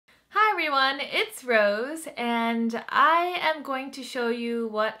everyone, it's Rose and I am going to show you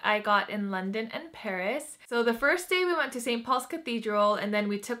what I got in London and Paris. So the first day we went to St. Paul's Cathedral and then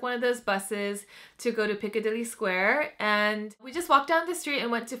we took one of those buses to go to Piccadilly Square, and we just walked down the street and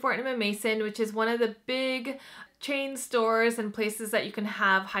went to Fortnum & Mason, which is one of the big chain stores and places that you can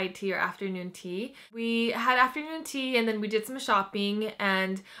have high tea or afternoon tea. We had afternoon tea and then we did some shopping,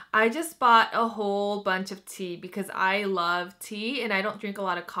 and I just bought a whole bunch of tea because I love tea and I don't drink a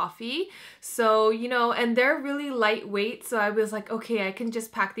lot of coffee. So, you know, and they're really lightweight, so I was like, okay, I can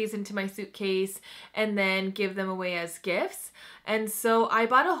just pack these into my suitcase and then give them away as gifts. And so I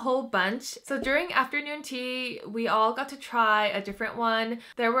bought a whole bunch. So during afternoon tea, we all got to try a different one.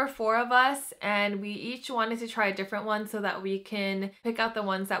 There were 4 of us and we each wanted to try a different one so that we can pick out the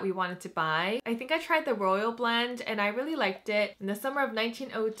ones that we wanted to buy. I think I tried the Royal Blend and I really liked it. In the summer of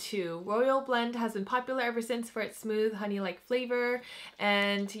 1902, Royal Blend has been popular ever since for its smooth honey-like flavor.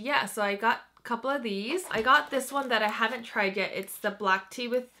 And yeah, so I got a couple of these. I got this one that I haven't tried yet. It's the black tea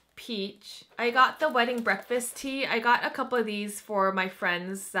with peach. I got the wedding breakfast tea. I got a couple of these for my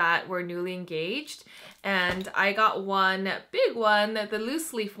friends that were newly engaged, and I got one big one, the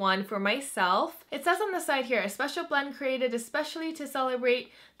loose leaf one, for myself. It says on the side here, a special blend created especially to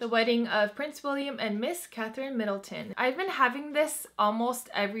celebrate the wedding of Prince William and Miss Catherine Middleton. I've been having this almost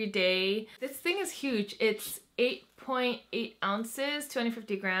every day. This thing is huge. It's 8.8 ounces,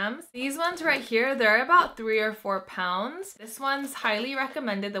 250 grams. These ones right here, they're about 3 or 4 pounds. This one's highly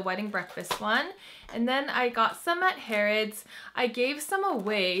recommended, the wedding breakfast one. And then I got some at Harrods. I gave some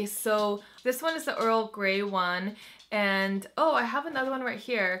away. So this one is the Earl Grey one. And oh, I have another one right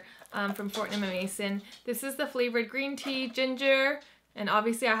here from Fortnum & Mason. This is the flavored green tea, ginger. And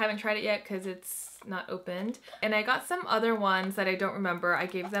obviously I haven't tried it yet because it's not opened. And I got some other ones that I don't remember. I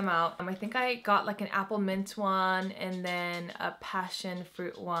gave them out. I think I got like an apple mint one and then a passion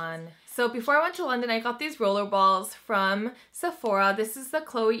fruit one. So before I went to London, I got these roller balls from Sephora. This is the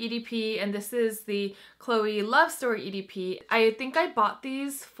Chloe EDP and this is the Chloe Love Story EDP. I think I bought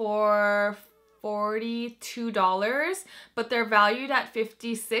these for $42, but they're valued at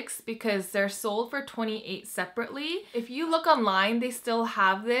 $56 because they're sold for $28 separately. If you look online, they still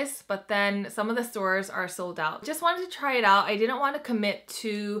have this, but then some of the stores are sold out. Just wanted to try it out. I didn't want to commit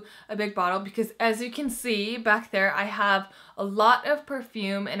to a big bottle because, as you can see back there, I have a lot of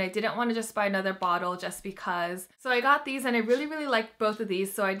perfume and I didn't want to just buy another bottle just because. So I got these and I really liked both of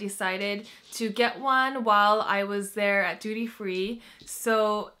these, so I decided to get one while I was there at duty free.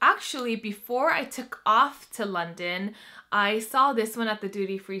 So actually, before I took off to London, I saw this one at the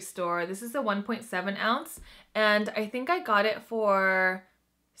duty free store. This is the 1.7 ounce and I think I got it for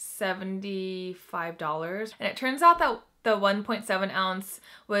 $75. And it turns out that the 1.7 ounce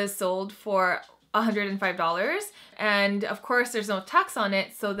was sold for $105, and of course there's no tax on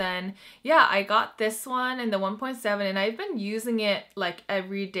it. So then yeah, I got this one and the 1.7 and I've been using it like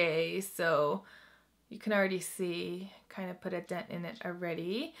every day, so you can already see kind of put a dent in it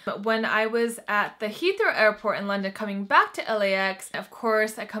already. But when I was at the Heathrow airport in London coming back to LAX, of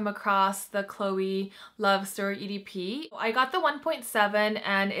course I come across the Chloe Love Story EDP. I got the 1.7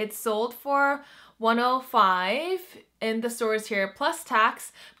 and it's sold for $105 in the stores here plus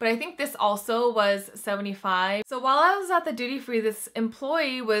tax, but I think this also was $75. So while I was at the duty free, this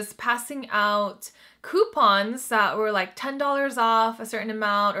employee was passing out coupons that were like $10 off a certain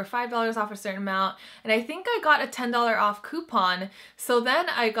amount or $5 off a certain amount, and I think I got a $10 off coupon. So then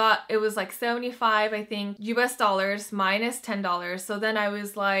I got, it was like 75, I think, US dollars minus $10. So then I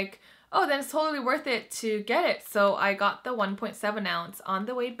was like, oh, then it's totally worth it to get it. So I got the 1.7 ounce on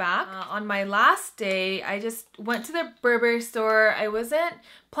the way back. On my last day, I just went to the Burberry store. I wasn't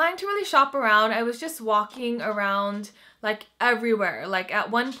planning to really shop around. I was just walking around like everywhere. Like at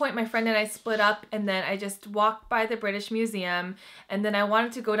one point, my friend and I split up and then I just walked by the British Museum and then I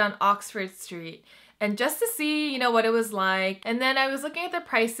wanted to go down Oxford Street and just to see, you know, what it was like. And then I was looking at the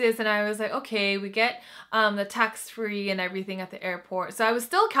prices and I was like, okay, we get the tax-free and everything at the airport. So I was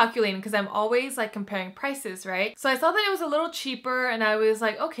still calculating because I'm always like comparing prices, right? So I saw that it was a little cheaper and I was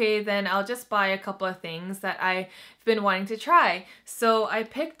like, okay, then I'll just buy a couple of things that I've been wanting to try. So I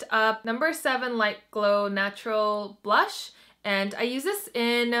picked up number 7 Light Glow Natural Blush. And I used this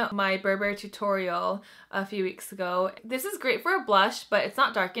in my Burberry tutorial a few weeks ago. This is great for a blush, but it's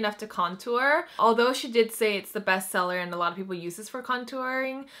not dark enough to contour. Although she did say it's the best seller and a lot of people use this for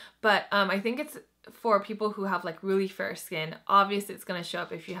contouring. But I think it's for people who have like really fair skin. Obviously it's gonna show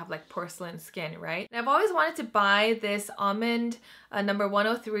up if you have like porcelain skin, right? And I've always wanted to buy this Almond number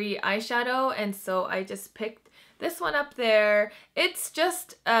 103 eyeshadow, and so I just picked This one up there, it's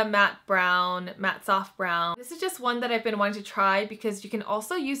just a matte brown, matte soft brown. This is just one that I've been wanting to try because you can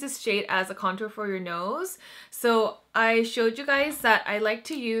also use this shade as a contour for your nose. So I showed you guys that I like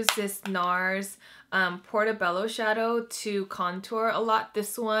to use this NARS Portobello shadow to contour a lot.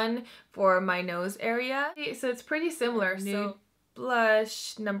 This one for my nose area. So it's pretty similar. So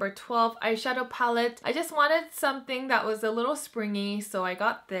blush, number 12 eyeshadow palette. I just wanted something that was a little springy, so I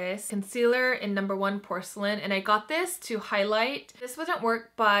got this concealer in number 1 porcelain, and I got this to highlight. This wouldn't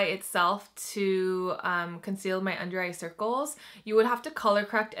work by itself to conceal my under eye circles. You would have to color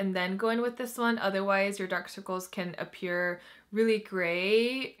correct and then go in with this one, otherwise your dark circles can appear really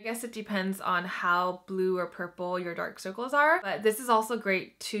gray. I guess it depends on how blue or purple your dark circles are, but this is also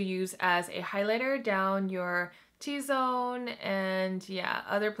great to use as a highlighter down your T-zone and yeah,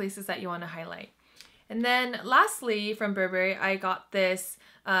 other places that you want to highlight. And then lastly from Burberry, I got this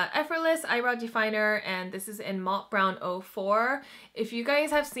Effortless Eyebrow Definer, and this is in Malt Brown 04. If you guys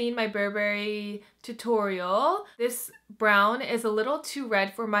have seen my Burberry tutorial, this brown is a little too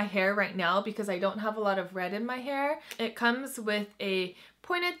red for my hair right now because I don't have a lot of red in my hair. It comes with a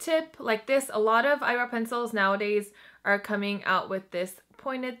pointed tip like this. A lot of eyebrow pencils nowadays are coming out with this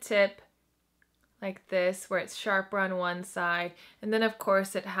pointed tip like this, where it's sharper on one side, and then of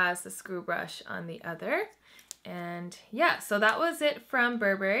course it has the screw brush on the other. And yeah, so that was it from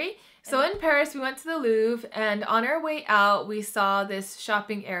Burberry. So in Paris, we went to the Louvre, and on our way out, we saw this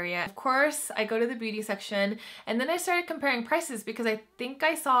shopping area. Of course, I go to the beauty section, and then I started comparing prices because I think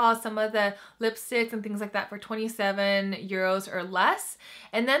I saw some of the lipsticks and things like that for 27 euros or less.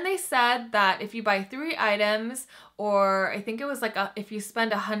 And then they said that if you buy 3 items, or I think it was like if you spend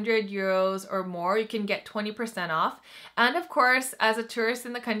 100 euros or more, you can get 20% off. And of course, as a tourist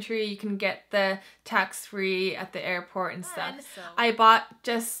in the country, you can get the tax-free at the airport and stuff. I bought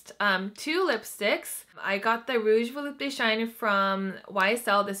just 2 lipsticks. I got the Rouge Volupté de Shine from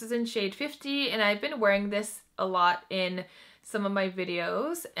YSL. This is in shade 50, and I've been wearing this a lot in some of my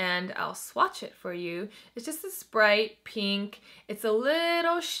videos, and I'll swatch it for you. It's just this bright pink. It's a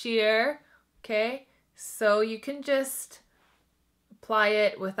little sheer, okay? So you can just apply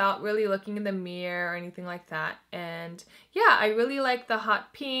it without really looking in the mirror or anything like that. And yeah, I really like the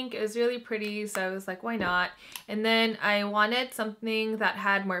hot pink. It was really pretty, so I was like, why not? And then I wanted something that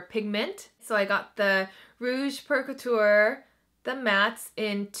had more pigment, so I got the Rouge Per Couture, the mattes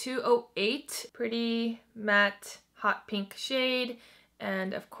in 208. Pretty matte hot pink shade,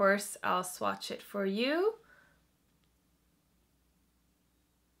 and of course I'll swatch it for you.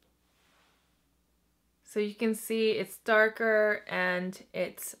 So you can see it's darker and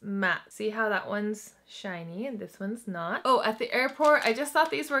it's matte. See how that one's shiny and this one's not? Oh, at the airport, I just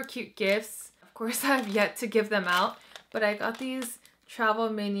thought these were cute gifts. Of course, I have yet to give them out, but I got these travel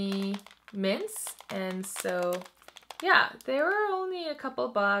mini mints, and so yeah, they were only a couple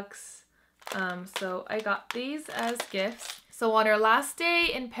bucks. So I got these as gifts. So on our last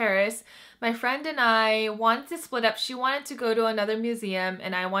day in Paris, my friend and I wanted to split up. She wanted to go to another museum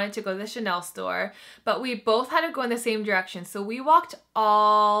and I wanted to go to the Chanel store, but we both had to go in the same direction. So we walked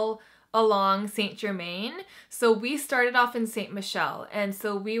all along Saint Germain. So we started off in Saint Michel, and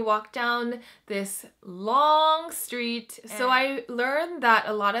so we walked down this long street. So I learned that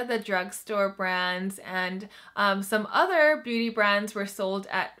a lot of the drugstore brands and some other beauty brands were sold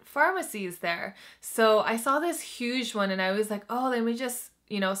at pharmacies there. So I saw this huge one and I was like, oh, let me just,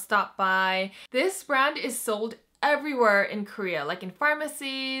 you know, stop by. This brand is sold everywhere in Korea, like in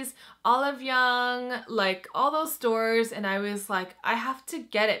pharmacies, Olive Young, like all those stores, and I was like, I have to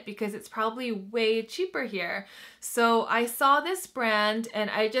get it because it's probably way cheaper here. So I saw this brand and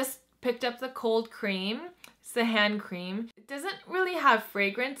I just picked up the cold cream. It's the hand cream. It doesn't really have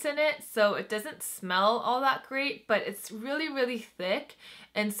fragrance in it, so it doesn't smell all that great, but it's really, really thick.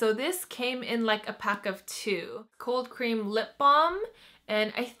 And so this came in like a pack of 2. Cold cream lip balm,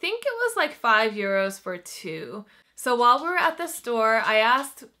 and I think it was like 5 euros for 2. So while we were at the store, I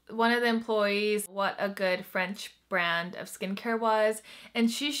asked one of the employees what a good French brand of skincare was, and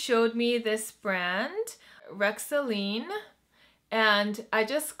she showed me this brand, Rexaline, and I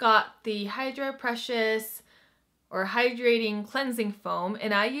just got the Hydra Precious or hydrating cleansing foam,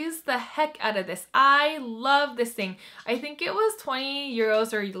 and I used the heck out of this. I love this thing. I think it was 20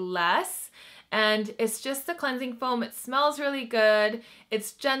 euros or less, and it's just a cleansing foam. It smells really good,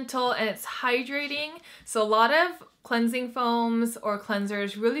 it's gentle, and it's hydrating. So a lot of cleansing foams or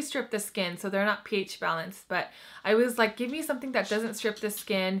cleansers really strip the skin, so they're not pH balanced, but I was like, give me something that doesn't strip the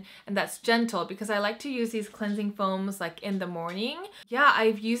skin and that's gentle, because I like to use these cleansing foams like in the morning. Yeah,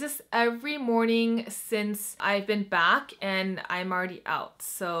 I've used this every morning since I've been back and I'm already out.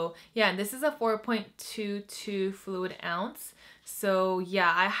 So yeah, and this is a 4.22 fluid ounce. So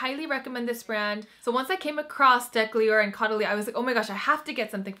yeah, I highly recommend this brand. So once I came across Decleor and Caudalie, I was like, oh my gosh, I have to get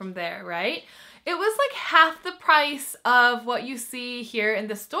something from there, right? It was like half the price of what you see here in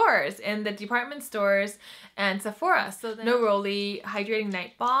the stores, in the department stores and Sephora. So the Neroli Hydrating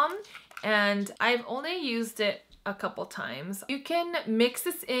Night Balm, and I've only used it a couple times. You can mix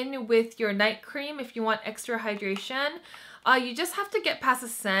this in with your night cream if you want extra hydration. You just have to get past the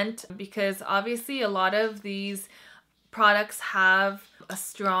scent, because obviously a lot of these products have a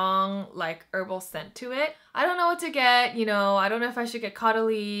strong like herbal scent to it. I don't know what to get, you know, I don't know if I should get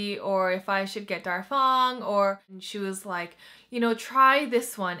Caudalie or if I should get Darfang, or and she was like, you know, try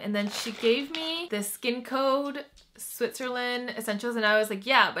this one. And then she gave me the Skin Code Switzerland Essentials, and I was like,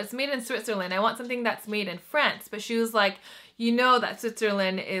 yeah, but it's made in Switzerland. I want something that's made in France. But she was like, you know that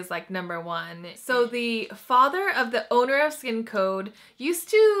Switzerland is like #1. So the father of the owner of Skin Code used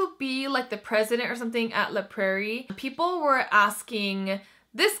to be like the president or something at La Prairie. People were asking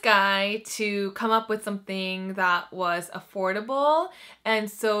this guy to come up with something that was affordable, and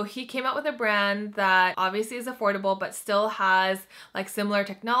so he came out with a brand that obviously is affordable but still has like similar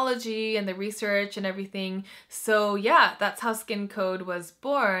technology and the research and everything. So yeah, that's how Skin Code was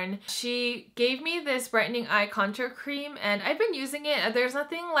born. She gave me this brightening eye contour cream and I've been using it. There's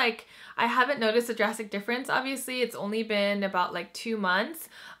nothing like, I haven't noticed a drastic difference. Obviously it's only been about like 2 months.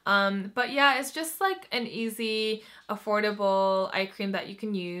 But yeah, it's just like an easy, affordable eye cream that you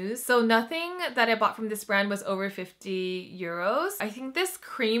can use. So nothing that I bought from this brand was over 50 euros. I think this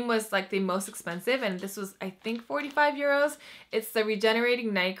cream was like the most expensive, and this was, I think, 45 euros. It's the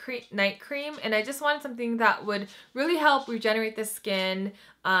Regenerating Night Cream, and I just wanted something that would really help regenerate the skin,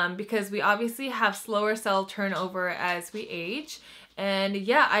 because we obviously have slower cell turnover as we age. And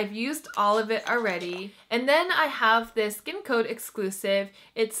yeah, I've used all of it already. And then I have this Skin Code exclusive.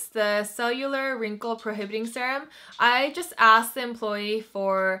 It's the Cellular Wrinkle Prohibiting Serum. I just asked the employee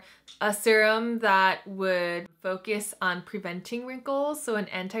for a serum that would focus on preventing wrinkles, so an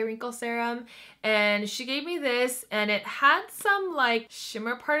anti-wrinkle serum. And she gave me this, and it had some like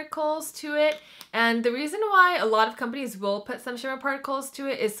shimmer particles to it. And the reason why a lot of companies will put some shimmer particles to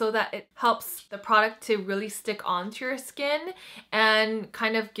it is so that it helps the product to really stick onto your skin and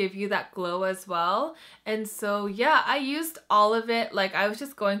kind of give you that glow as well. And so yeah, I used all of it. Like, I was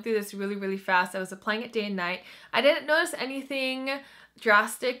just going through this really, really fast. I was applying it day and night. I didn't notice anything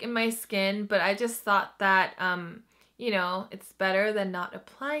drastic in my skin, but I just thought that you know, it's better than not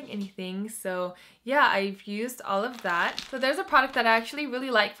applying anything. So yeah, I've used all of that. So there's a product that I actually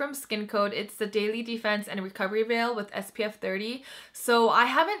really like from Skin Code. It's the Daily Defense and Recovery Veil with SPF 30. So I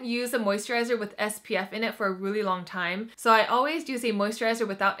haven't used a moisturizer with SPF in it for a really long time. So I always use a moisturizer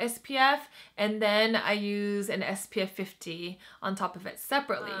without SPF, and then I use an SPF 50 on top of it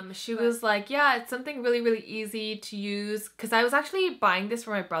separately. She was like, yeah, it's something really, really easy to use, because I was actually buying this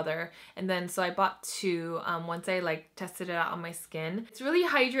for my brother, and then so I bought 2 once I like tested it out on my skin. It's really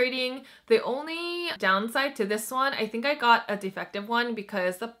hydrating. The only downside to this one, I think I got a defective one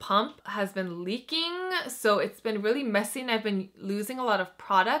because the pump has been leaking, so it's been really messy and I've been losing a lot of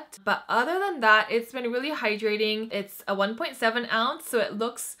product. But other than that, it's been really hydrating. It's a 1.7 ounce, so it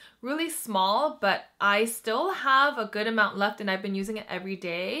looks really small, but I still have a good amount left and I've been using it every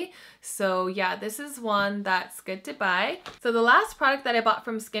day. So yeah, this is one that's good to buy. So the last product that I bought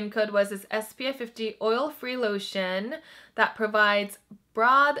from Skin Code was this SPF 50 oil-free lotion that provides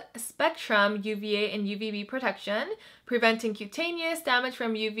broad spectrum UVA and UVB protection, preventing cutaneous damage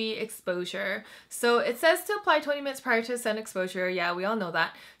from UV exposure. So it says to apply 20 minutes prior to sun exposure. Yeah, we all know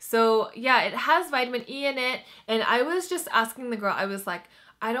that. So yeah, it has vitamin E in it, and I was just asking the girl, I was like,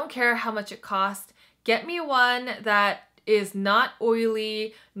 I don't care how much it costs. Get me one that is not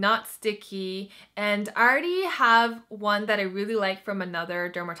oily, not sticky, and I already have one that I really like from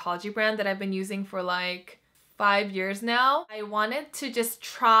another dermatology brand that I've been using for like 5 years now. I wanted to just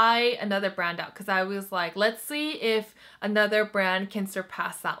try another brand out because I was like, let's see if another brand can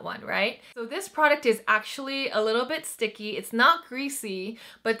surpass that one, right? So this product is actually a little bit sticky. It's not greasy,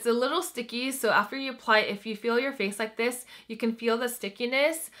 but it's a little sticky. So after you apply it, if you feel your face like this, you can feel the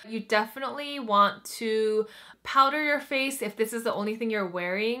stickiness. You definitely want to powder your face if this is the only thing you're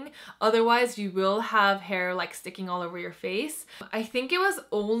wearing. Otherwise, you will have hair like sticking all over your face. I think it was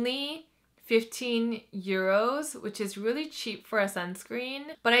only 15 euros, which is really cheap for a sunscreen.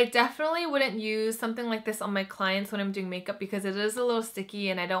 But I definitely wouldn't use something like this on my clients when I'm doing makeup because it is a little sticky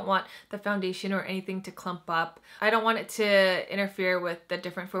and I don't want the foundation or anything to clump up. I don't want it to interfere with the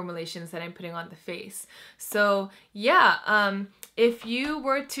different formulations that I'm putting on the face. So yeah, if you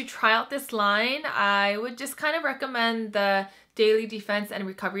were to try out this line, I would just kind of recommend the Daily Defense and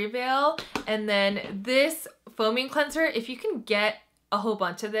Recovery Veil. And then this foaming cleanser, if you can get a whole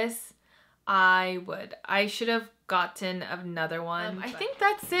bunch of this, I would. I should have gotten another one. I think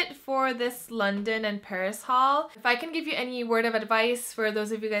that's it for this London and Paris haul. If I can give you any word of advice for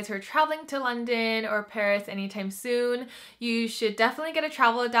those of you guys who are traveling to London or Paris anytime soon, you should definitely get a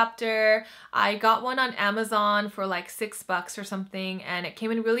travel adapter. I got one on Amazon for like $6 or something, and it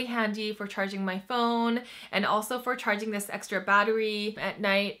came in really handy for charging my phone and also for charging this extra battery at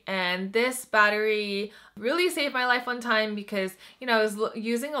night. And this battery really saved my life one time because, you know, I was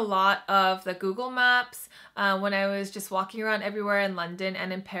using a lot of the Google Maps when I was just walking around everywhere in London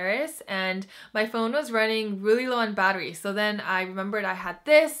and in Paris, and my phone was running really low on battery. So then I remembered I had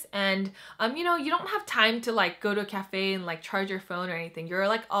this, and you know, you don't have time to like go to a cafe and like charge your phone or anything. You're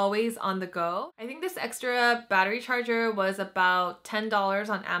like always on the go. I think this extra battery charger was about $10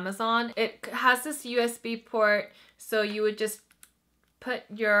 on Amazon. It has this USB port, so you would just put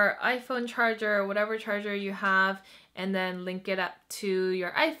your iPhone charger or whatever charger you have and then link it up to your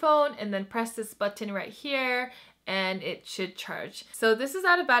iPhone and then press this button right here and it should charge. So this is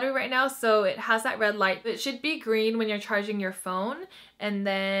out of battery right now, so it has that red light. It should be green when you're charging your phone. And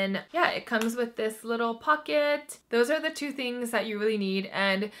then yeah, it comes with this little pocket. Those are the two things that you really need.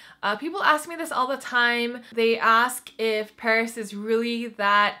 And people ask me this all the time. They ask if Paris is really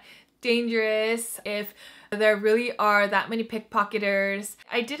that dangerous, if there really are that many pickpocketers.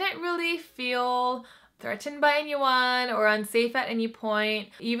 I didn't really feel threatened by anyone or unsafe at any point,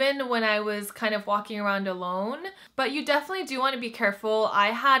 even when I was kind of walking around alone. But you definitely do want to be careful.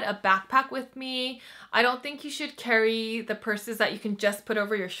 I had a backpack with me. I don't think you should carry the purses that you can just put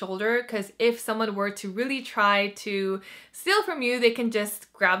over your shoulder, because if someone were to really try to steal from you, they can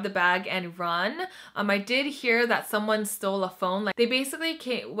just grab the bag and run. I did hear that someone stole a phone. Like, they basically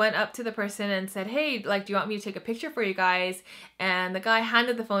went up to the person and said, hey, like, do you want me to take a picture for you guys? And the guy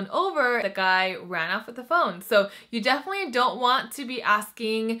handed the phone over. The guy ran off with the phone. So you definitely don't want to be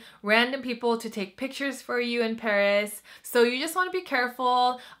asking random people to take pictures for you in Paris. So you just want to be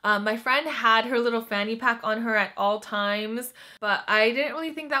careful. My friend had her little fanny pack on her at all times, but I didn't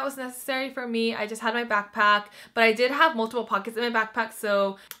really think that was necessary for me. I just had my backpack, but I did have multiple pockets in my backpack,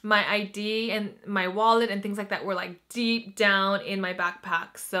 so my ID and my wallet and things like that were like deep down in my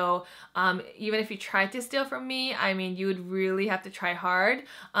backpack. So even if you tried to steal from me, I mean, you would really have to try hard.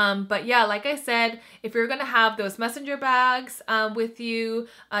 But yeah, like I said, if you're gonna have those messenger bags with you,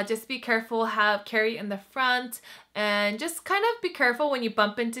 just be careful, carry in the front, and just kind of be careful when you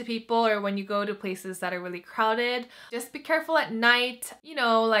bump into people or when you go to places that are really crowded. Just be careful at night. You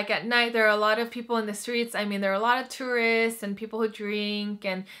know, like at night there are a lot of people in the streets. I mean, there are a lot of tourists and people who drink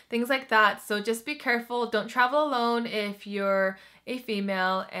and things like that. So just be careful. Don't travel alone if you're a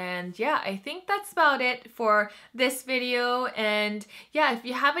female. And yeah, I think that's about it for this video. And yeah, if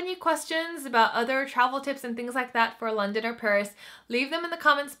you have any questions about other travel tips and things like that for London or Paris, leave them in the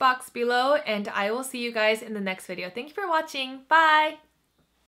comments box below, and I will see you guys in the next video. Thank you for watching. Bye!